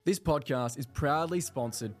This podcast is proudly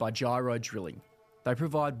sponsored by Gyro Drilling. They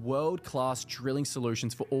provide world-class drilling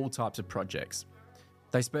solutions for all types of projects.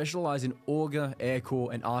 They specialise in auger, air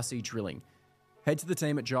core and RC drilling. Head to the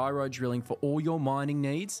team at Gyro Drilling for all your mining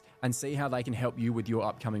needs and see how they can help you with your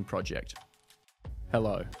upcoming project.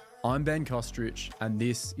 Hello, I'm Ben Kostrich and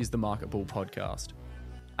this is the Market Bull Podcast.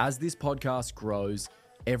 As this podcast grows,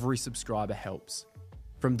 every subscriber helps.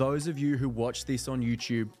 From those of you who watch this on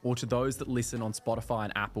YouTube or to those that listen on Spotify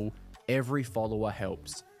and Apple, every follower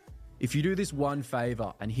helps. If you do this one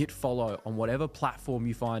favour and hit follow on whatever platform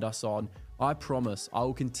you find us on, I promise I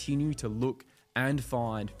will continue to look and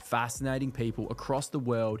find fascinating people across the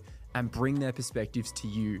world and bring their perspectives to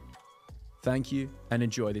you. Thank you and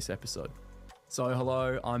enjoy this episode. So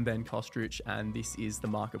hello, I'm Ben Kostrich and this is the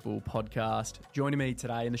Market Bull Podcast. Joining me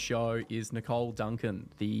today in the show is Nicole Duncan,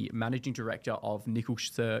 the Managing Director of Nicole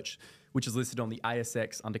Search, which is listed on the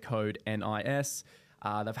ASX under code NIS.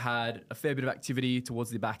 They've had a fair bit of activity towards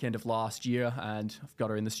the back end of last year and I've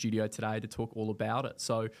got her in the studio today to talk all about it.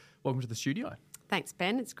 So welcome to the studio. Thanks,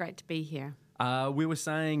 Ben. It's great to be here. We were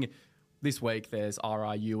saying this week there's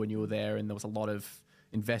RIU and you were there and there was a lot of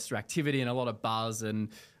investor activity and a lot of buzz, and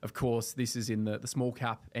of course this is in the small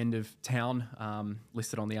cap end of town,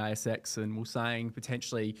 listed on the ASX, and we're saying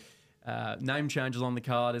potentially name changes on the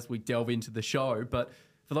card as we delve into the show. But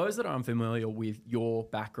for those that are unfamiliar with your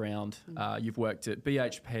background, you've worked at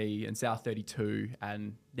BHP and South 32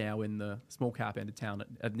 and now in the small cap end of town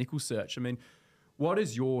at Nicole Search. I mean, what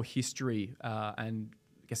is your history and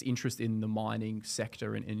I guess interest in the mining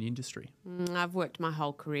sector and industry? I've worked my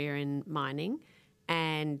whole career in mining.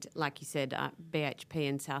 And like you said, BHP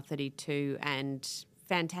and South 32 and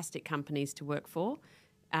fantastic companies to work for.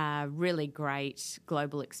 Really great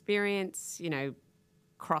global experience,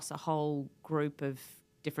 across a whole group of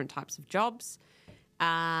different types of jobs.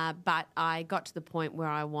 But I got to the point where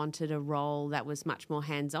I wanted a role that was much more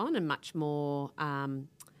hands-on and much more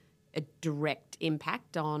a direct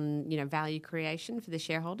impact on, value creation for the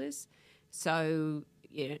shareholders. So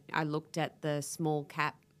I looked at the small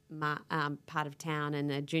cap part of town,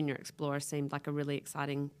 and a junior explorer seemed like a really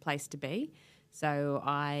exciting place to be. So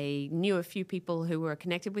I knew a few people who were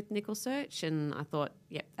connected with Nicole Search, and I thought,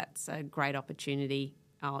 yep, that's a great opportunity.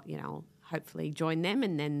 I'll hopefully join them,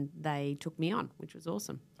 and then they took me on, which was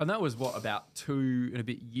awesome. And that was about 2 and a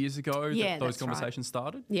bit years ago that those conversations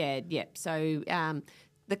started? Yeah. So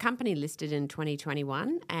the company listed in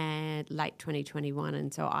 2021 and late 2021,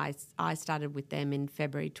 and so I started with them in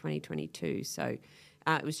February 2022. So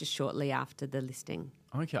it was just shortly after the listing.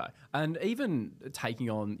 Okay. And even taking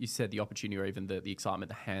on, you said the opportunity or even the excitement,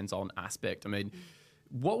 the hands-on aspect, I mean,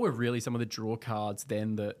 what were really some of the draw cards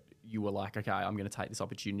then that you were like, okay, I'm going to take this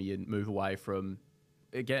opportunity and move away from,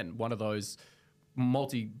 again, one of those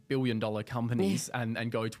multi-billion-dollar companies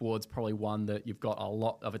and go towards probably one that you've got a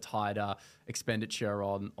lot of a tighter expenditure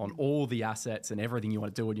on all the assets and everything you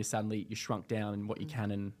want to do, and you shrunk down in what you can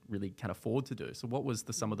and really can afford to do. So what was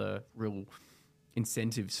some of the real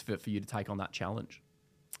incentives for you to take on that challenge?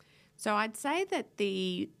 So I'd say that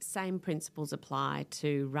the same principles apply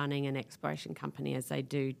to running an exploration company as they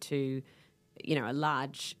do to, a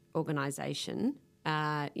large organisation.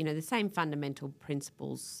 The same fundamental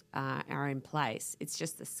principles are in place. It's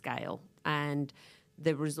just the scale and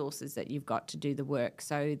the resources that you've got to do the work.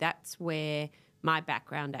 So that's where my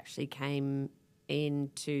background actually came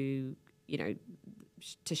into,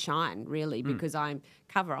 to shine, really, because I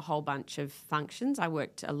cover a whole bunch of functions. I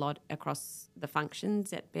worked a lot across the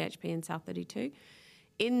functions at BHP and South 32.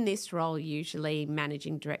 In this role, usually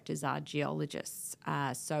managing directors are geologists.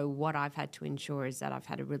 So what I've had to ensure is that I've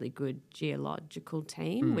had a really good geological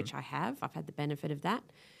team, which I have. I've had the benefit of that.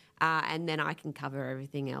 And then I can cover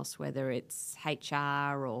everything else, whether it's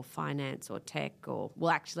HR or finance or tech or,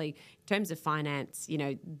 well, actually, in terms of finance,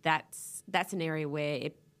 that's an area where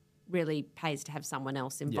it really pays to have someone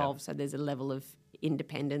else involved. So there's a level of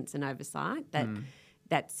independence and oversight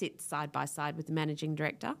that sits side by side with the managing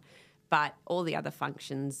director. But all the other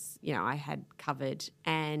functions, I had covered.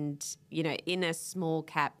 And, in a small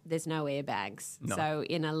cap, there's no airbags. No. So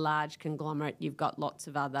in a large conglomerate, you've got lots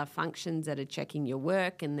of other functions that are checking your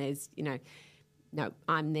work, and there's,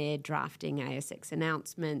 I'm there drafting ASX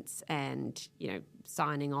announcements and,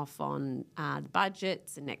 signing off on the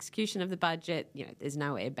budgets and execution of the budget. There's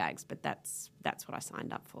no airbags, but that's what I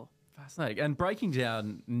signed up for. Fascinating. And breaking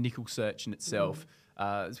down Nicole Search in itself,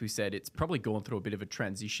 as we said, it's probably gone through a bit of a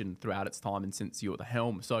transition throughout its time and since you're at the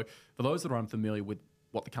helm. So for those that are unfamiliar with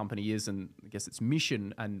what the company is and I guess its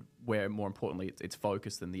mission and where, more importantly, its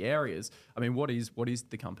focus and the areas, I mean, what is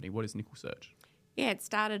the company? What is Nicole Search? Yeah, it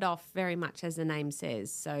started off very much as the name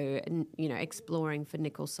says, so, exploring for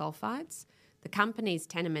nickel sulfides. The company's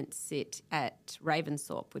tenements sit at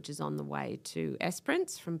Ravensthorpe, which is on the way to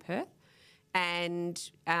Esperance from Perth. And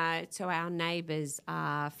so our neighbours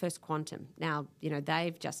are First Quantum. Now,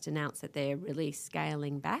 they've just announced that they're really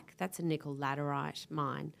scaling back. That's a nickel laterite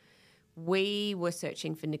mine. We were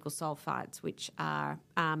searching for nickel sulfides, which are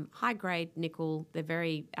high-grade nickel. They're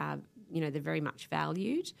very, they're very much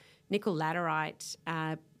valued. Nickel laterite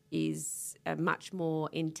is a much more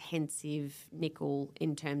intensive nickel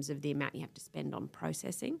in terms of the amount you have to spend on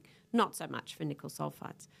processing, not so much for nickel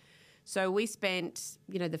sulfides. So we spent,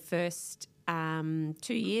 the first 2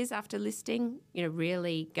 years after listing,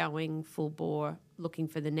 really going full bore looking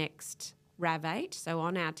for the next RAV8. So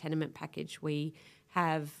on our tenement package, we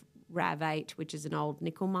have RAV8, which is an old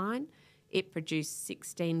nickel mine. It produced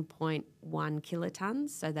 16.1 kilotons,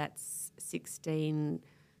 so that's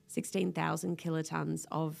 16,000 kilotons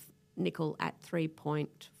of nickel at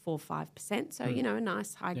 3.45%. So, a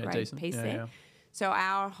nice high-grade piece there. Yeah. So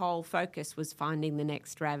our whole focus was finding the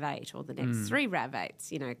next RAV8 or the next three RAV8s,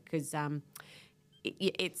 because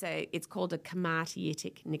it's called a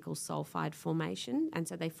komatiitic nickel sulfide formation, and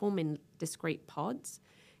so they form in discrete pods.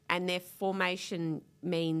 And their formation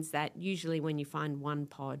means that usually when you find one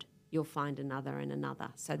pod, you'll find another and another.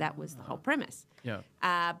 So that was the whole premise. Yeah.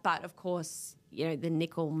 But of course, the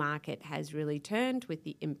nickel market has really turned with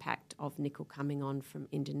the impact of nickel coming on from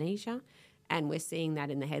Indonesia. And we're seeing that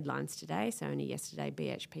in the headlines today. So only yesterday,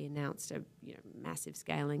 BHP announced a massive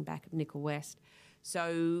scaling back of Nickel West.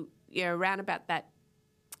 So, around about that,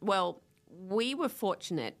 well, we were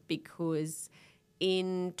fortunate because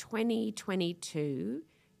in 2022,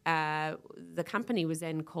 the company was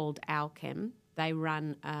then called Alchem. They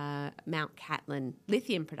run Mount Cattlin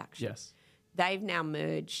lithium production. Yes. They've now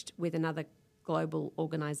merged with another global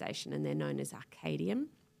organisation and they're known as Arcadium.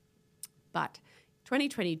 But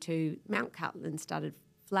 2022, Mount Cattlin started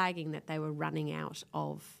flagging that they were running out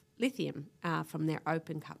of lithium from their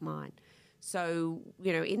open cut mine. So,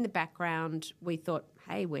 in the background, we thought,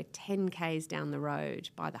 hey, we're 10 Ks down the road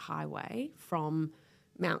by the highway from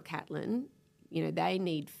Mount Cattlin. They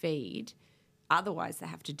need feed. Otherwise, they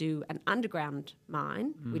have to do an underground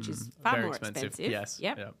mine, which is far more expensive. Yes.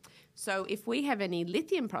 Yep. So if we have any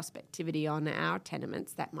lithium prospectivity on our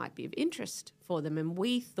tenements, that might be of interest for them. And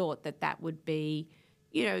we thought that would be,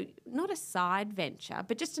 not a side venture,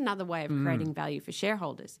 but just another way of creating value for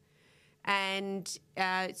shareholders. And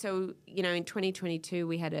so, in 2022,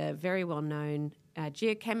 we had a very well-known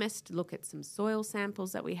geochemist look at some soil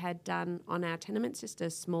samples that we had done on our tenements, just a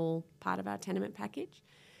small part of our tenement package.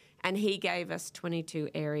 And he gave us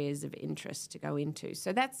 22 areas of interest to go into.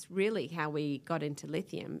 So that's really how we got into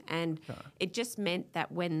lithium. And it just meant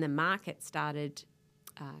that when the market started,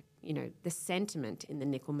 the sentiment in the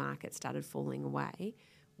nickel market started falling away,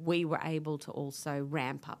 we were able to also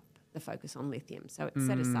ramp up the focus on lithium. So it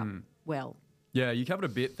set us up well. Yeah, you covered a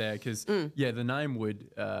bit there because, the name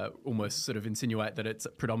would almost sort of insinuate that it's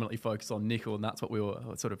predominantly focused on nickel, and that's what we were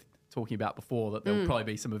sort of talking about before, that there will probably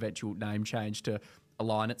be some eventual name change to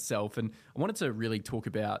align itself. And I wanted to really talk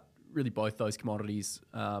about really both those commodities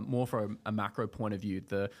more from a macro point of view.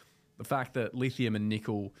 The fact that lithium and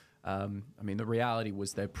nickel, the reality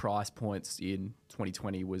was their price points in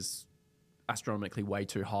 2020 was astronomically way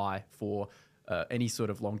too high for any sort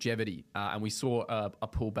of longevity. And we saw a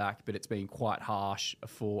pullback, but it's been quite harsh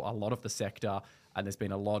for a lot of the sector. And there's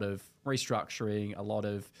been a lot of restructuring, a lot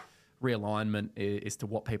of realignment as to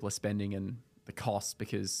what people are spending and the costs,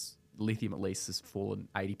 because lithium at least has fallen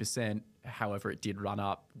 80%. However, it did run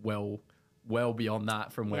up well beyond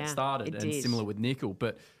that from where it started. And similar with nickel.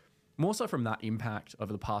 But more so from that impact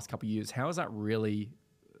over the past couple of years, how has that really...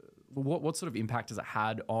 What sort of impact has it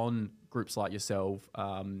had on groups like yourself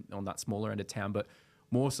on that smaller end of town? But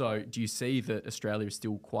more so, do you see that Australia is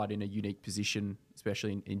still quite in a unique position,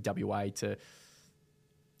 especially in WA, to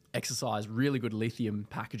exercise really good lithium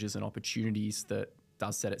packages and opportunities that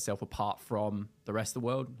does set itself apart from the rest of the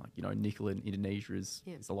world? Like, nickel in Indonesia is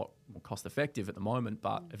a lot more cost effective at the moment,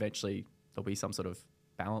 but eventually there'll be some sort of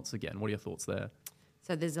balance again. What are your thoughts there?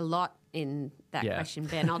 So there's a lot in that question,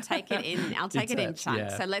 Ben. I'll take it in. I'll take it in chunks.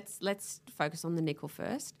 Yeah. So let's focus on the nickel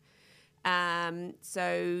first.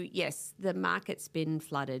 So yes, the market's been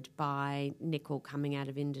flooded by nickel coming out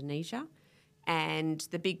of Indonesia, and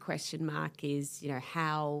the big question mark is,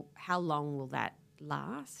 how long will that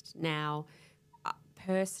last? Now,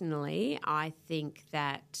 personally, I think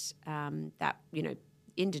that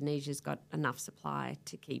Indonesia's got enough supply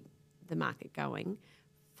to keep the market going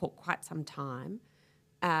for quite some time.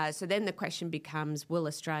 So then the question becomes, will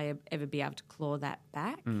Australia ever be able to claw that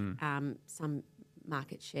back? Some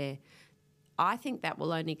market share. I think that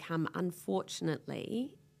will only come,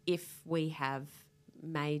 unfortunately, if we have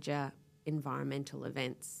major environmental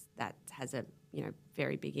events that has a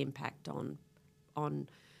very big impact on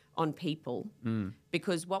people.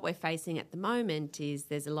 Because what we're facing at the moment is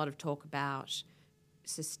there's a lot of talk about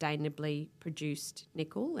sustainably produced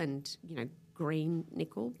nickel and green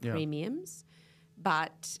nickel premiums,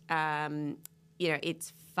 but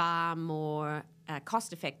it's far more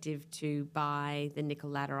cost effective to buy the nickel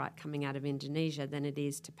laterite coming out of Indonesia than it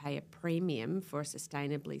is to pay a premium for a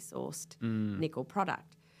sustainably sourced nickel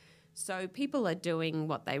product. So people are doing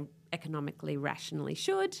what they economically rationally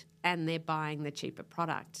should, and they're buying the cheaper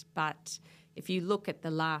product. But if you look at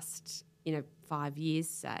the last 5 years,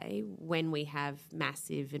 say, when we have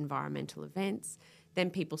massive environmental events, then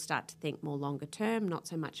people start to think more longer term, not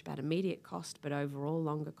so much about immediate cost, but overall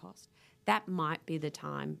longer cost. That might be the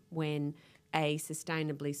time when a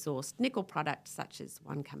sustainably sourced nickel product, such as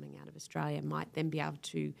one coming out of Australia, might then be able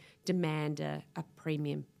to demand a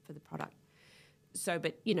premium for the product. So,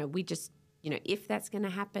 but, we just, if that's going to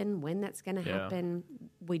happen, when that's going to happen,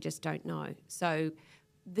 we just don't know. So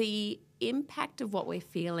the impact of what we're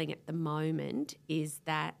feeling at the moment is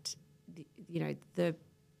that, the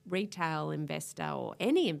retail investor or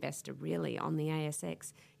any investor really on the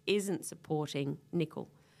ASX isn't supporting nickel.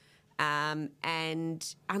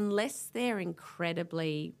 And unless they're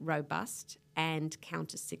incredibly robust and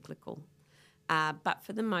counter-cyclical. But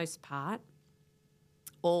for the most part,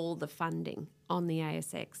 all the funding on the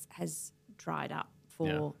ASX has dried up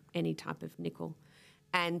for any type of nickel,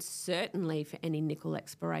 and certainly for any nickel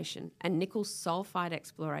exploration. And nickel sulfide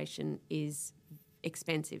exploration is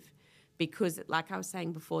expensive because, like I was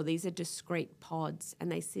saying before, these are discrete pods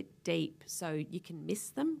and they sit deep, so you can miss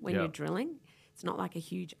them when you're drilling. It's not like a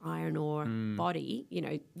huge iron ore body.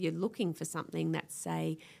 You're looking for something that's,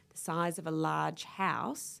 say, the size of a large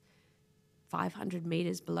house, 500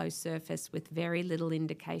 metres below surface with very little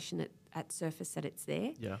indication at surface that it's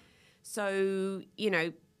there. Yeah. So,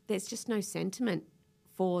 there's just no sentiment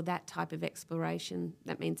for that type of exploration.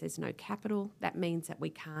 That means there's no capital. That means that we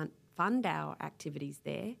can't fund our activities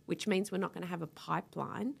there, which means we're not going to have a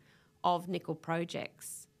pipeline of nickel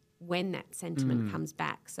projects when that sentiment comes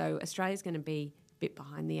back. So Australia's going to be a bit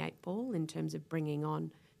behind the 8 ball in terms of bringing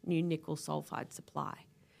on new nickel sulfide supply.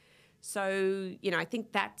 So, I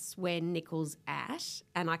think that's where nickel's at,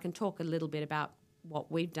 and I can talk a little bit about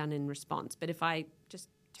what we've done in response. But if I just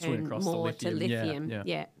turn more to lithium.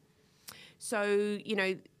 So,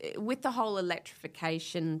 with the whole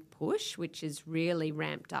electrification push, which is really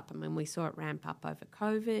ramped up, we saw it ramp up over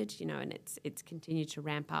COVID, and it's continued to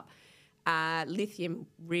ramp up. Lithium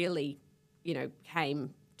really,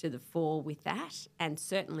 came to the fore with that, and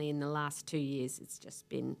certainly in the last 2 years, it's just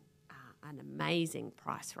been an amazing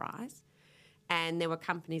price rise. And there were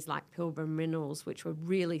companies like Pilbara Minerals, which were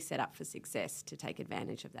really set up for success to take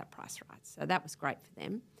advantage of that price rise. So that was great for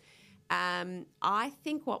them. I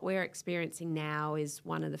think what we're experiencing now is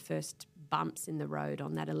one of the first bumps in the road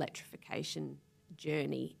on that electrification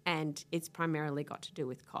journey, and it's primarily got to do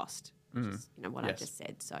with cost, which is what I just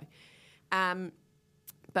said. So,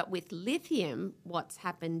 but with lithium, what's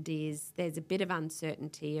happened is there's a bit of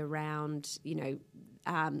uncertainty around,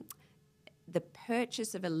 the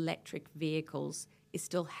purchase of electric vehicles is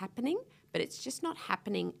still happening, but it's just not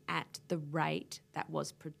happening at the rate that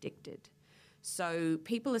was predicted. So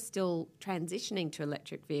people are still transitioning to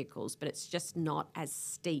electric vehicles, but it's just not as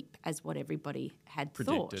steep as what everybody had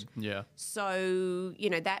predicted. Thought. Yeah. So,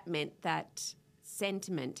 that meant that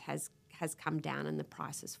sentiment has come down and the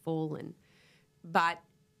price has fallen. But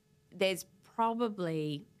there's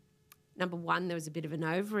probably, number one, there was a bit of an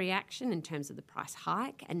overreaction in terms of the price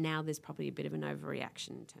hike, and now there's probably a bit of an overreaction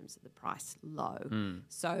in terms of the price low.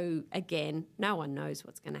 So, again, no one knows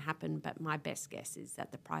what's going to happen, but my best guess is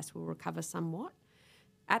that the price will recover somewhat.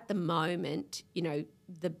 At the moment,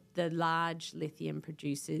 the large lithium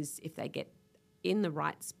producers, if they get in the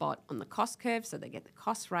right spot on the cost curve, so they get the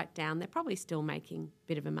costs right down, they're probably still making a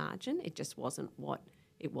bit of a margin. It just wasn't what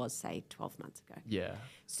it was, say, 12 months ago. Yeah.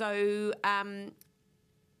 So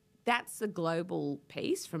that's the global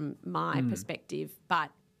piece from my perspective,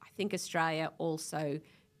 but I think Australia also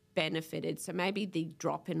benefited. So maybe the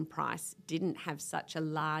drop in price didn't have such a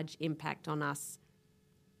large impact on us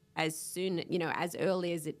as soon, as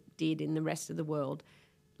early as it did in the rest of the world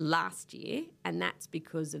last year, and that's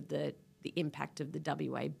because of the impact of the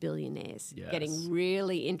WA billionaires getting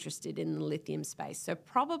really interested in the lithium space. So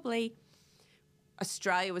probably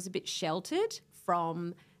Australia was a bit sheltered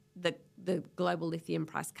from the global lithium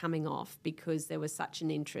price coming off because there was such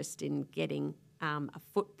an interest in getting a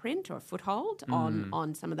footprint or a foothold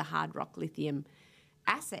on some of the hard rock lithium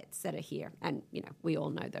assets that are here. And, we all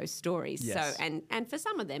know those stories. Yes. So, and for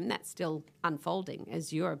some of them, that's still unfolding,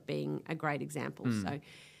 as Europe being a great example. So,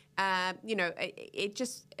 I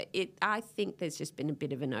think there's just been a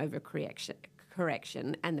bit of an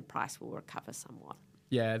overcorrection, and the price will recover somewhat.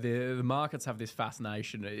 Yeah, the markets have this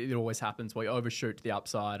fascination. It always happens where you overshoot to the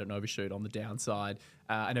upside and overshoot on the downside.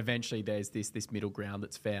 And eventually there's this middle ground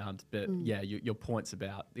that's found. But your points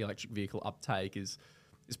about the electric vehicle uptake is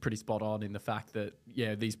pretty spot on in the fact that,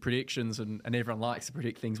 these predictions and everyone likes to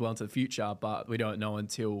predict things well into the future, but we don't know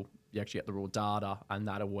until you actually get the raw data, and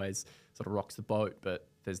that always sort of rocks the boat. But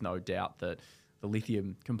there's no doubt that the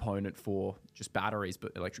lithium component for just batteries,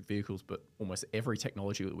 but electric vehicles, but almost every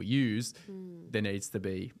technology that we use, there needs to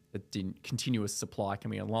be a continuous supply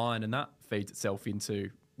coming online, and that feeds itself into,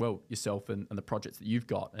 yourself and the projects that you've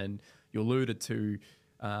got. And you alluded to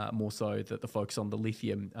more so the focus on the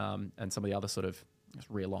lithium and some of the other sort of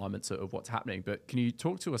realignments of what's happening. But can you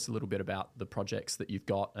talk to us a little bit about the projects that you've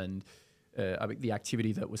got and the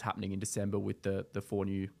activity that was happening in December with the 4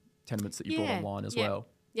 new tenements that you brought online as well?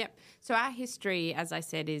 Yep. So our history, as I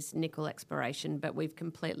said, is nickel exploration, but we've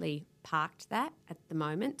completely parked that at the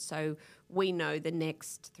moment. So we know the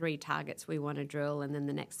next 3 targets we want to drill, and then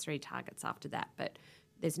the next 3 targets after that, but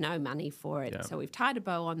there's no money for it. Yeah. So we've tied a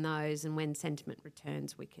bow on those, and when sentiment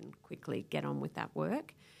returns, we can quickly get on with that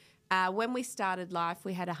work. When we started life,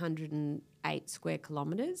 we had 108 square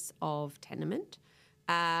kilometres of tenement.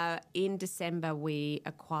 In December, we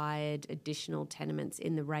acquired additional tenements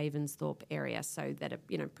in the Ravensthorpe area, so that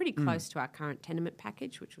are pretty close to our current tenement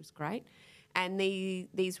package, which was great. And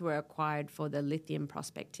these were acquired for the lithium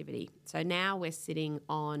prospectivity. So now we're sitting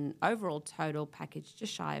on overall total package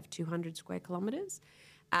just shy of 200 square kilometres,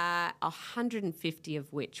 150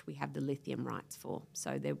 of which we have the lithium rights for.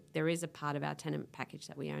 So there is a part of our tenement package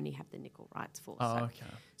that we only have the nickel rights for.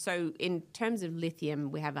 So in terms of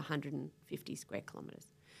lithium, we have 150 square kilometres.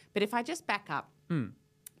 But if I just back up,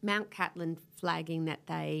 Mount Catlin flagging that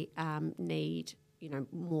they need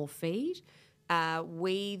more feed.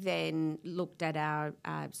 We then looked at our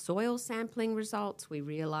soil sampling results. We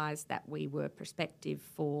realised that we were prospective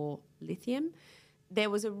for lithium. There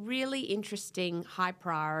was a really interesting high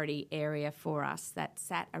priority area for us that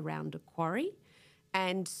sat around a quarry.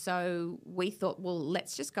 And so we thought,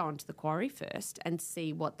 let's just go onto the quarry first and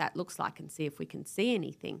see what that looks like and see if we can see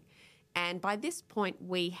anything. And by this point,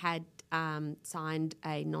 we had signed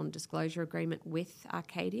a non-disclosure agreement with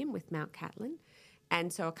Arcadium, with Mount Catlin.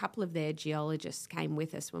 And so a couple of their geologists came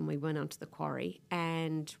with us when we went onto the quarry,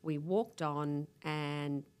 and we walked on,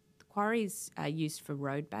 and the quarries are used for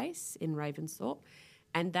road base in Ravensthorpe,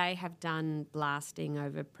 and they have done blasting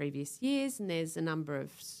over previous years, and there's a number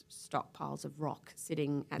of stockpiles of rock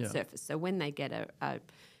sitting at surface. So when they get a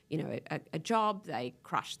job, they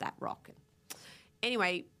crush that rock.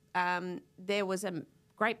 Anyway, there was a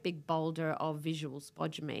great big boulder of visual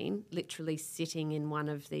spodumene literally sitting in one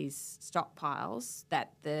of these stockpiles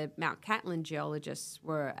that the Mount Catlin geologists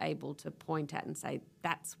were able to point at and say,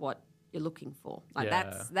 that's what you're looking for.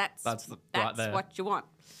 That's what you want.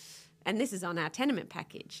 And this is on our tenement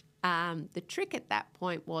package. The trick at that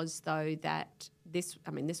point was, though, that this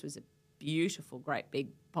was a beautiful, great big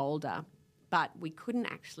boulder, but we couldn't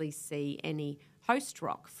actually see any host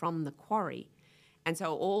rock from the quarry. And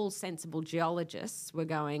so all sensible geologists were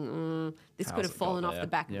going, this could have fallen off the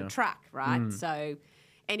back of the truck, right? So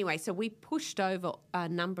anyway, so we pushed over a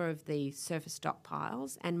number of the surface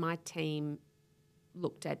stockpiles, and my team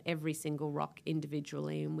looked at every single rock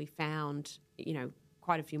individually, and we found,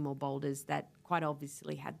 quite a few more boulders that quite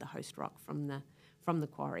obviously had the host rock from the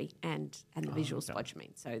quarry and the visual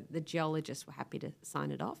spodumene. So the geologists were happy to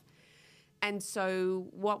sign it off. And so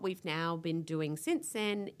what we've now been doing since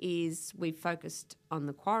then is we've focused on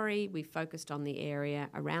the quarry, we've focused on the area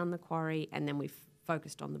around the quarry, and then we've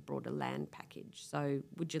focused on the broader land package. So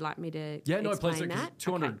would you like me to explain that?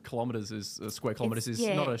 200 kilometres square kilometres is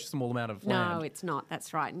not a small amount of land. No, it's not.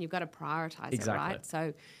 That's right. And you've got to prioritise it, right?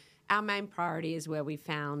 So our main priority is where we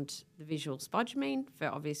found the visual spodumene for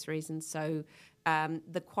obvious reasons. So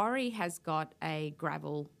the quarry has got a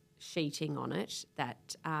gravel sheeting on it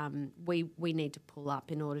that we need to pull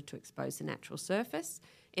up in order to expose the natural surface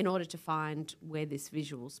in order to find where this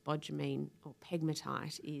visual spodumene or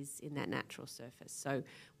pegmatite is in that natural surface. So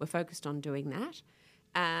we're focused on doing that.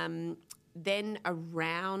 Then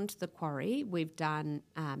around the quarry, we've done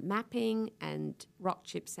mapping and rock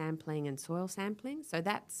chip sampling and soil sampling. So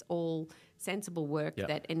that's all sensible work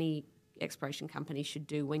that any exploration company should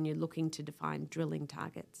do when you're looking to define drilling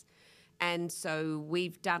targets. And so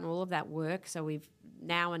we've done all of that work. So we've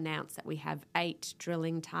now announced that we have 8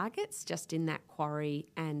 drilling targets just in that quarry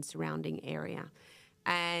and surrounding area.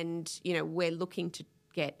 And, we're looking to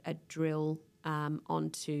get a drill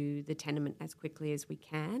onto the tenement as quickly as we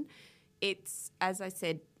can. It's, as I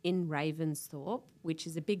said, in Ravensthorpe, which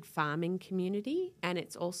is a big farming community, and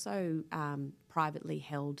it's also privately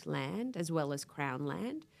held land as well as Crown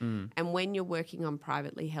land. And when you're working on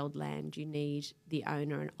privately held land, you need the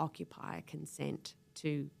owner and occupier consent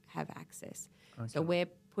to have access. Okay. So we're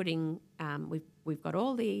putting, we've got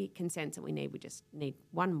all the consents that we need. We just need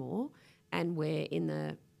one more, and we're in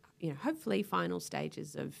the hopefully final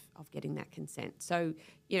stages of getting that consent. So,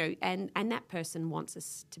 and that person wants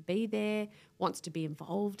us to be there, wants to be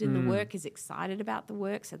involved in the work, is excited about the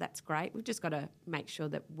work. So that's great. We've just got to make sure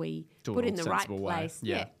that we put in the right place.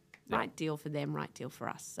 Yeah. Right deal for them, right deal for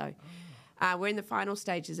us. So we're in the final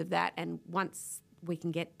stages of that. And once we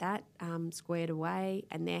can get that squared away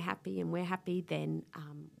and they're happy and we're happy, then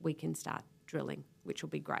we can start drilling, which will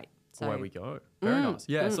be great. So, away we go. Very nice.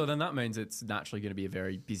 Yeah, so then that means it's naturally going to be a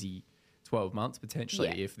very busy 12 months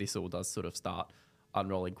potentially if this all does sort of start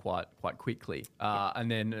unrolling quite quickly. And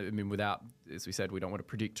then, without, as we said, we don't want to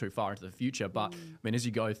predict too far into the future, but as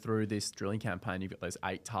you go through this drilling campaign, you've got those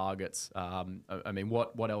 8 targets.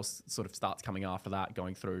 What else sort of starts coming after that,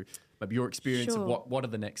 going through maybe your experience of what are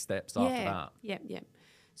the next steps after that? Yeah.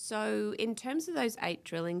 So in terms of those 8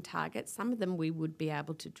 drilling targets, some of them we would be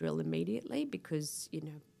able to drill immediately because,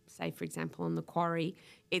 say, for example, on the quarry,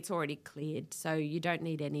 it's already cleared. So you don't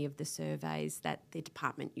need any of the surveys that the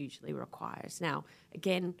department usually requires. Now,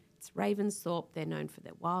 again, it's Ravensthorpe. They're known for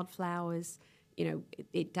their wildflowers.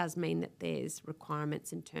 It does mean that there's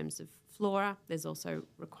requirements in terms of flora. There's also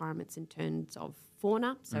requirements in terms of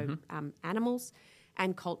fauna, so animals,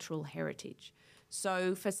 and cultural heritage.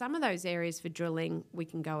 So for some of those areas for drilling, we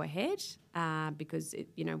can go ahead because,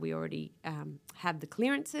 we already have the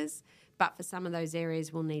clearances. But for some of those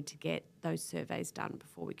areas, we'll need to get those surveys done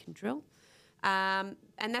before we can drill. And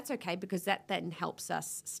that's okay because that then helps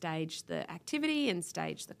us stage the activity and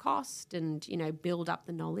stage the cost and, build up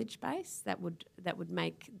the knowledge base that would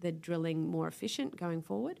make the drilling more efficient going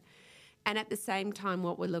forward. And at the same time,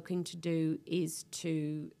 what we're looking to do is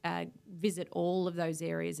to visit all of those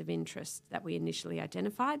areas of interest that we initially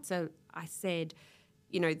identified. So I said,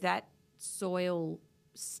 that soil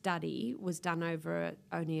study was done over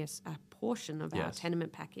only a portion of our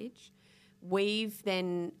tenement package. We've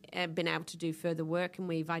then been able to do further work and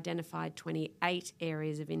we've identified 28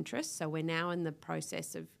 areas of interest. So we're now in the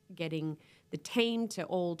process of getting the team to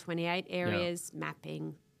all 28 areas,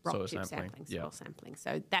 mapping, rock chip sampling, soil sampling.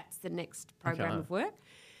 So that's the next program of work.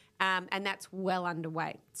 And that's well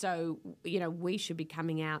underway. So, we should be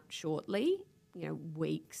coming out shortly,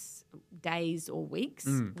 days or weeks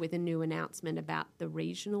with a new announcement about the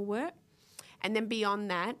regional work. And then beyond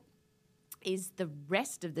that is the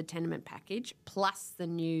rest of the tenement package plus the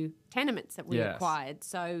new tenements that we acquired.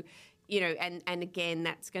 So, and again,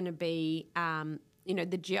 that's going to be,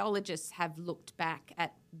 the geologists have looked back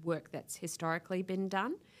at work that's historically been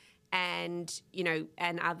done and,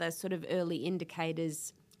 and other sort of early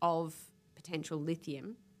indicators of potential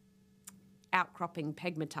lithium, outcropping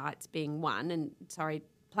pegmatites being one. And,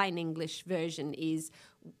 plain English version is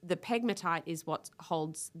the pegmatite is what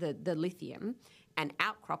holds the lithium and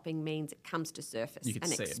outcropping means it comes to surface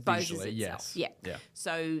and exposes itself. Yeah.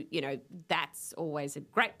 So, that's always a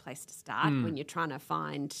great place to start when you're trying to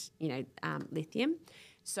find, lithium.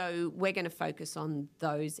 So we're going to focus on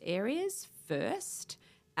those areas first.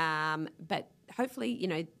 But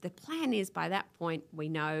hopefully, the plan is by that point we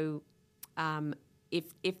know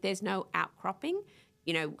if there's no outcropping,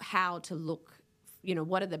 how to look,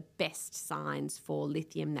 what are the best signs for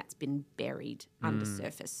lithium that's been buried under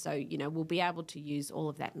surface. So, we'll be able to use all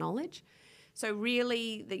of that knowledge. So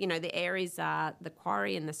really, the areas are the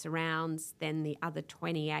quarry and the surrounds, then the other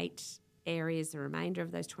 28 areas, the remainder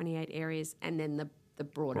of those 28 areas, and then the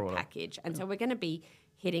broader package. And so we're going to be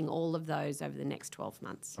hitting all of those over the next 12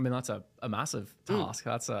 months. That's a massive task.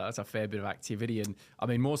 That's a fair bit of activity. And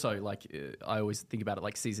more so, I always think about it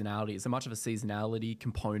like seasonality. Is there much of a seasonality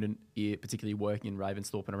component, particularly working in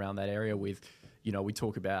Ravensthorpe and around that area with, we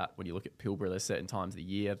talk about when you look at Pilbara, there's certain times of the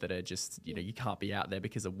year that are just, you can't be out there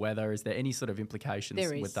because of weather. Is there any sort of implications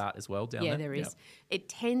with that as well down there? Yeah, there is. It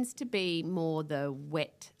tends to be more the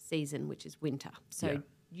wet season, which is winter. So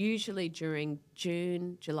usually during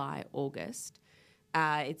June, July, August,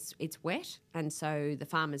 it's wet, and so the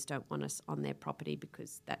farmers don't want us on their property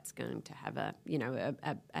because that's going to have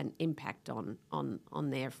an impact on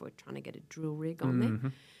there if we're trying to get a drill rig on there.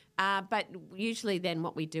 But usually then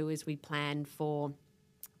what we do is we plan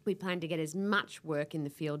to get as much work in the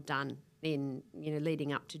field done in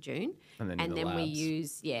leading up to June, And then in the then we labs.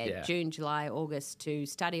 use June, July, August to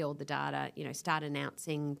study all the data. Start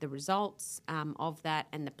announcing the results of that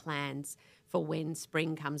and the plans for when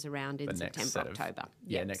spring comes around in The next September, set of- October.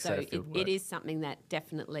 next set of field work. It is something that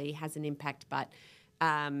definitely has an impact, but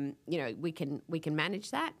we can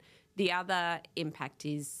manage that. The other impact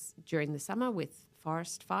is during the summer with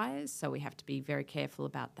forest fires, so we have to be very careful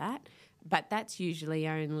about that. But that's usually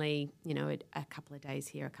only, a couple of days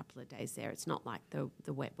here, a couple of days there. It's not like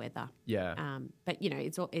the wet weather. Yeah. But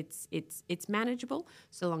it's manageable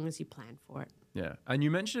so long as you plan for it. Yeah. And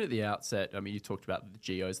you mentioned at the outset, I mean, you talked about the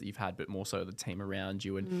geos that you've had, but more so the team around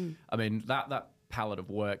you. And I mean, that palette of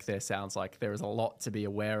work there sounds like there is a lot to be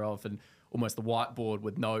aware of, and almost the whiteboard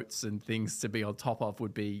with notes and things to be on top of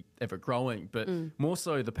would be ever growing. But more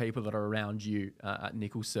so the people that are around you at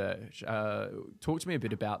Nicole Search. Talk to me a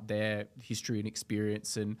bit about their history and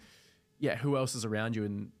experience, and who else is around you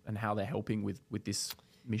and how they're helping with this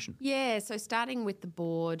mission. Yeah, so starting with the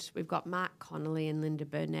board, we've got Mark Connolly and Linda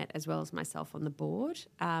Burnett as well as myself on the board.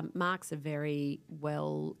 Mark's a very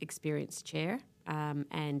well experienced chair,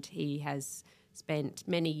 and he has spent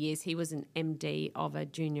many years. He was an MD of a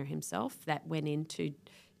junior himself that went into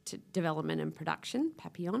development and production,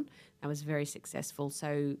 Papillon. That was very successful.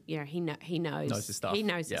 So, he knows his stuff. He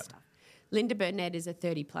knows his stuff. Linda Burnett is a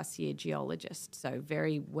 30-plus year geologist, so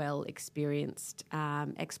very well experienced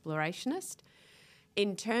explorationist.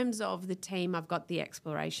 In terms of the team, I've got the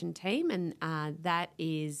exploration team, and that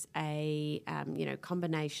is a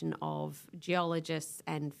combination of geologists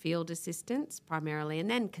and field assistants primarily, and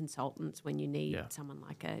then consultants when you need someone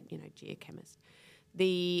like a geochemist.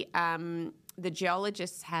 The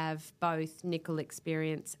geologists have both nickel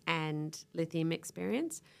experience and lithium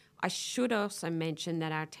experience. I should also mention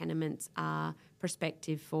that our tenements are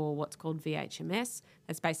prospective for what's called VHMS.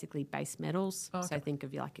 That's basically base metals. Oh, okay. So think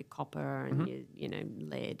of your copper and your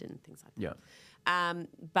lead and things like that. Yeah.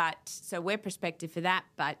 But so we're prospective for that.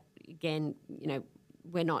 But again,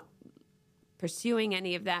 we're not pursuing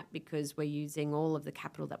any of that because we're using all of the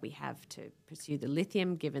capital that we have to pursue the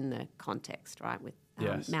lithium, given the context, right, with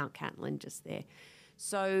Mount Catlin just there.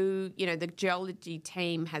 So, the geology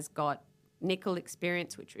team has got nickel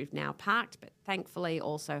experience, which we've now parked, but thankfully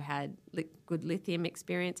also had good lithium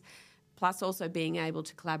experience, plus also being able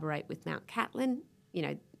to collaborate with Mount Catlin.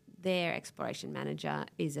 Their exploration manager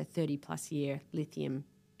is a 30-plus year lithium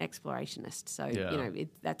explorationist. So,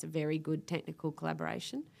 that's a very good technical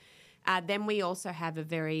collaboration. Then we also have a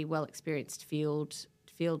very well-experienced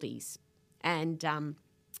fieldies. And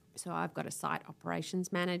so I've got a site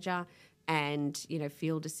operations manager and,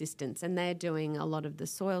 field assistants, and they're doing a lot of the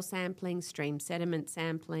soil sampling, stream sediment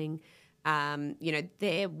sampling.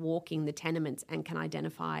 They're walking the tenements and can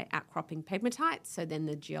identify outcropping pegmatites, so then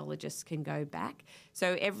the geologists can go back.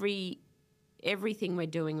 So everything we're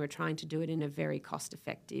doing, we're trying to do it in a very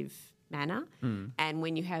cost-effective manner. And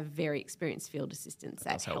when you have very experienced field assistants,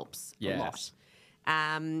 that helps a lot.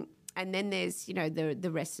 And then there's,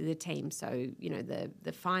 the rest of the team. So,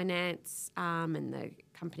 the finance arm and the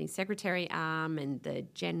company secretary arm and the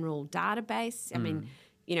general database. I mean,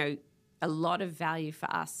 a lot of value for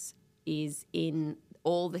us is in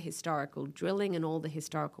all the historical drilling and all the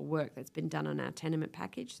historical work that's been done on our tenement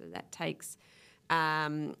package. So that takes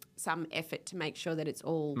some effort to make sure that it's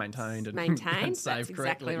all maintained and That's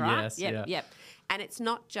exactly right. Yes, Yep. And it's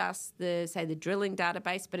not just the drilling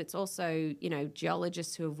database, but it's also,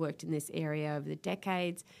 geologists who have worked in this area over the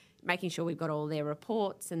decades, making sure we've got all their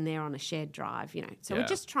reports and they're on a shared drive, So we're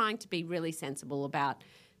just trying to be really sensible about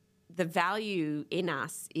the value in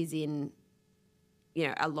us is in,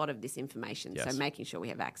 a lot of this information. Yes. So making sure we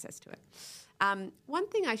have access to it. One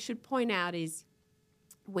thing I should point out is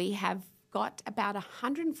we have got about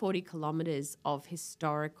 140 kilometres of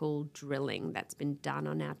historical drilling that's been done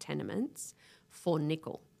on our tenements for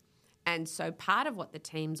nickel. And so part of what the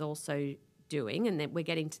team's also doing, and then we're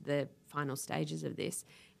getting to the final stages of this,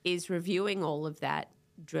 is reviewing all of that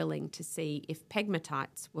drilling to see if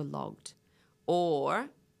pegmatites were logged or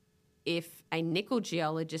if a nickel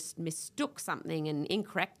geologist mistook something and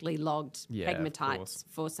incorrectly logged pegmatites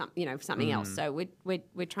for something else. So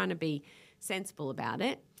we're trying to be sensible about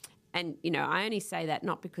it. And, I only say that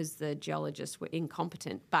not because the geologists were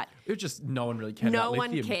incompetent, but... It was just no one really cared about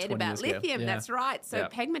lithium. No one cared about lithium, yeah. That's right. So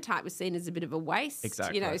pegmatite was seen as a bit of a waste.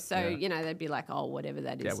 Exactly. They'd be like, oh, whatever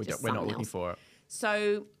that is, we're not looking for it.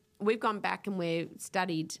 So we've gone back and we've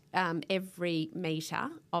studied every metre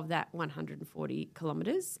of that 140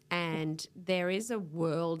 kilometres, and there is a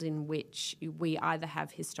world in which we either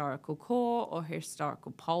have historical core or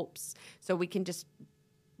historical pulps, so we can just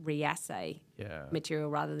reassay material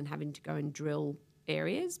rather than having to go and drill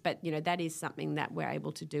areas. But, that is something that we're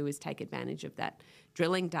able to do, is take advantage of that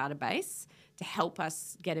drilling database to help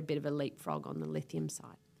us get a bit of a leapfrog on the lithium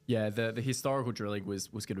side. Yeah, the historical drilling was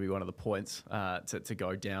going to be one of the points to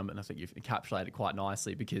go down, and I think you've encapsulated quite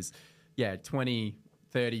nicely because, 20,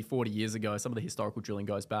 30, 40 years ago, some of the historical drilling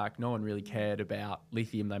goes back. No one really cared about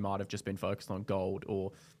lithium. They might have just been focused on gold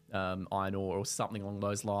or iron ore or something along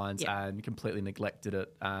those lines, and completely neglected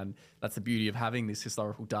it. And that's the beauty of having this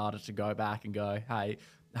historical data to go back and go, hey,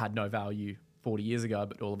 it had no value 40 years ago,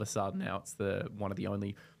 but all of a sudden now it's one of the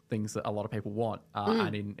only things that a lot of people want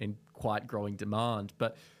and in quite growing demand.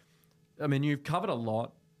 But I mean, you've covered a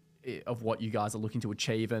lot of what you guys are looking to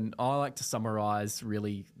achieve, and I like to summarize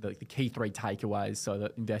really the key 3 takeaways so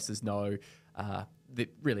that investors know that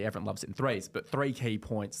really everyone loves it in threes, but 3 key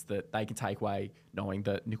points that they can take away knowing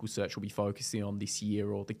that Nicole Search will be focusing on this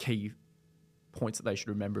year, or the key points that they should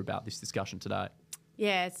remember about this discussion today.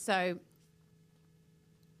 Yeah, so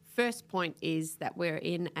first point is that we're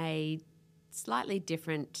in a slightly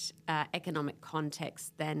different economic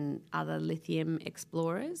context than other lithium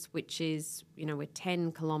explorers, which is, we're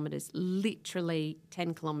 10 kilometres, literally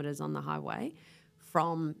 10 kilometres on the highway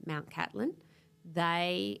from Mount Catlin.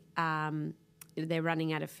 They're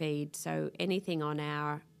running out of feed, so anything on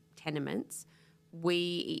our tenements,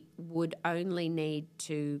 we would only need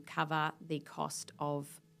to cover the cost of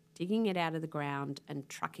digging it out of the ground and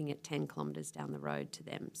trucking it 10 kilometres down the road to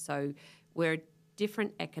them. So we're in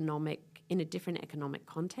a different economic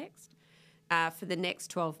context. For the next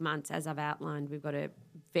 12 months, as I've outlined, we've got a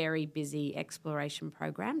very busy exploration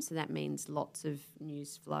program. So that means lots of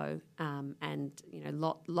news flow and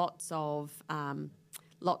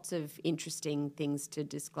lots of interesting things to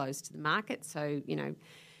disclose to the market. So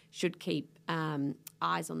should keep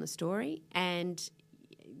eyes on the story. And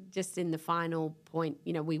just in the final point,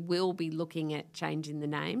 we will be looking at changing the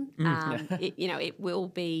name. It will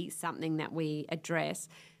be something that we address.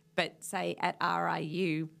 But say at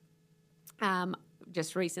RIU,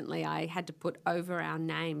 just recently I had to put over our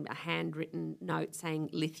name a handwritten note saying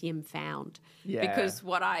lithium found. Yeah. Because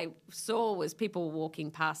what I saw was people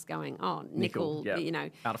walking past going, oh, Nicole,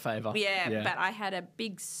 out of favour. Yeah, but I had a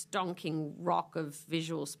big stonking rock of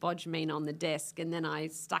visual spodumene on the desk, and then I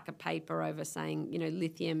stuck a paper over saying,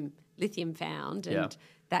 lithium found, and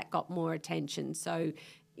that got more attention. So,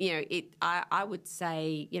 I would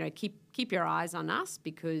say, keep your eyes on us,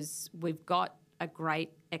 because we've got a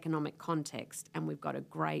great economic context and we've got a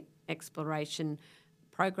great exploration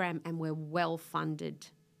program, and we're well funded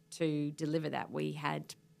to deliver that. We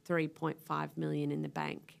had $3.5 million in the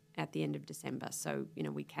bank at the end of December, so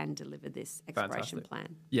we can deliver this exploration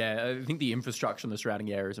plan. Yeah, I think the infrastructure in the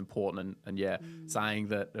surrounding area is important, and saying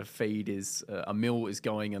that a mill is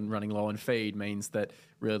going and running low on feed means that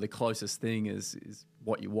really the closest thing is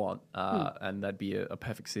what you want, and that'd be a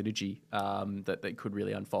perfect synergy that could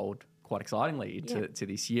really unfold quite excitingly to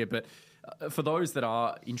this year. But for those that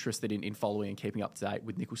are interested in following and keeping up to date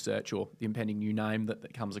with Nicole Search, or the impending new name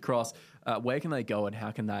that comes across, where can they go and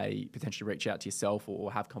how can they potentially reach out to yourself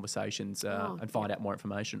or have conversations and find out more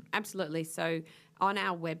information? Absolutely. So on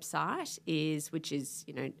our website which is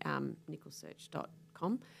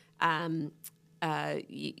nicolesearch.com,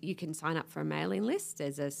 you can sign up for a mailing list.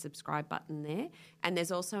 There's a subscribe button there. And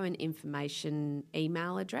there's also an information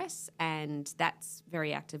email address, and that's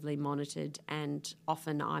very actively monitored. And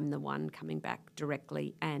often I'm the one coming back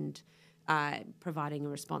directly and providing a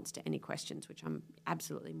response to any questions, which I'm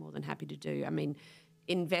absolutely more than happy to do. I mean,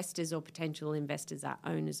 investors or potential investors are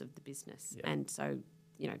owners of the business. Yeah. And so,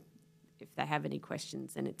 if they have any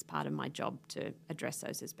questions, then it's part of my job to address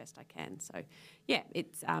those as best I can. So,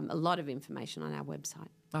 it's a lot of information on our website.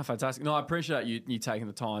 Oh, fantastic. No, I appreciate you taking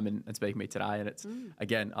the time and speaking to me today. And it's,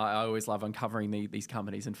 again, I always love uncovering these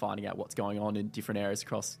companies and finding out what's going on in different areas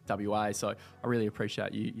across WA. So I really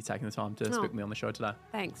appreciate you taking the time to speak with me on the show today.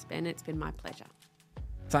 Thanks, Ben. It's been my pleasure.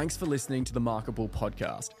 Thanks for listening to the Marketable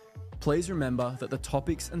podcast. Please remember that the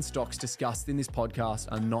topics and stocks discussed in this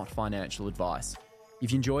podcast are not financial advice.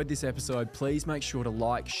 If you enjoyed this episode, please make sure to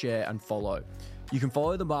like, share, and follow. You can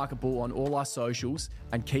follow The Marketable on all our socials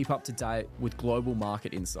and keep up to date with global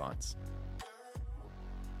market insights.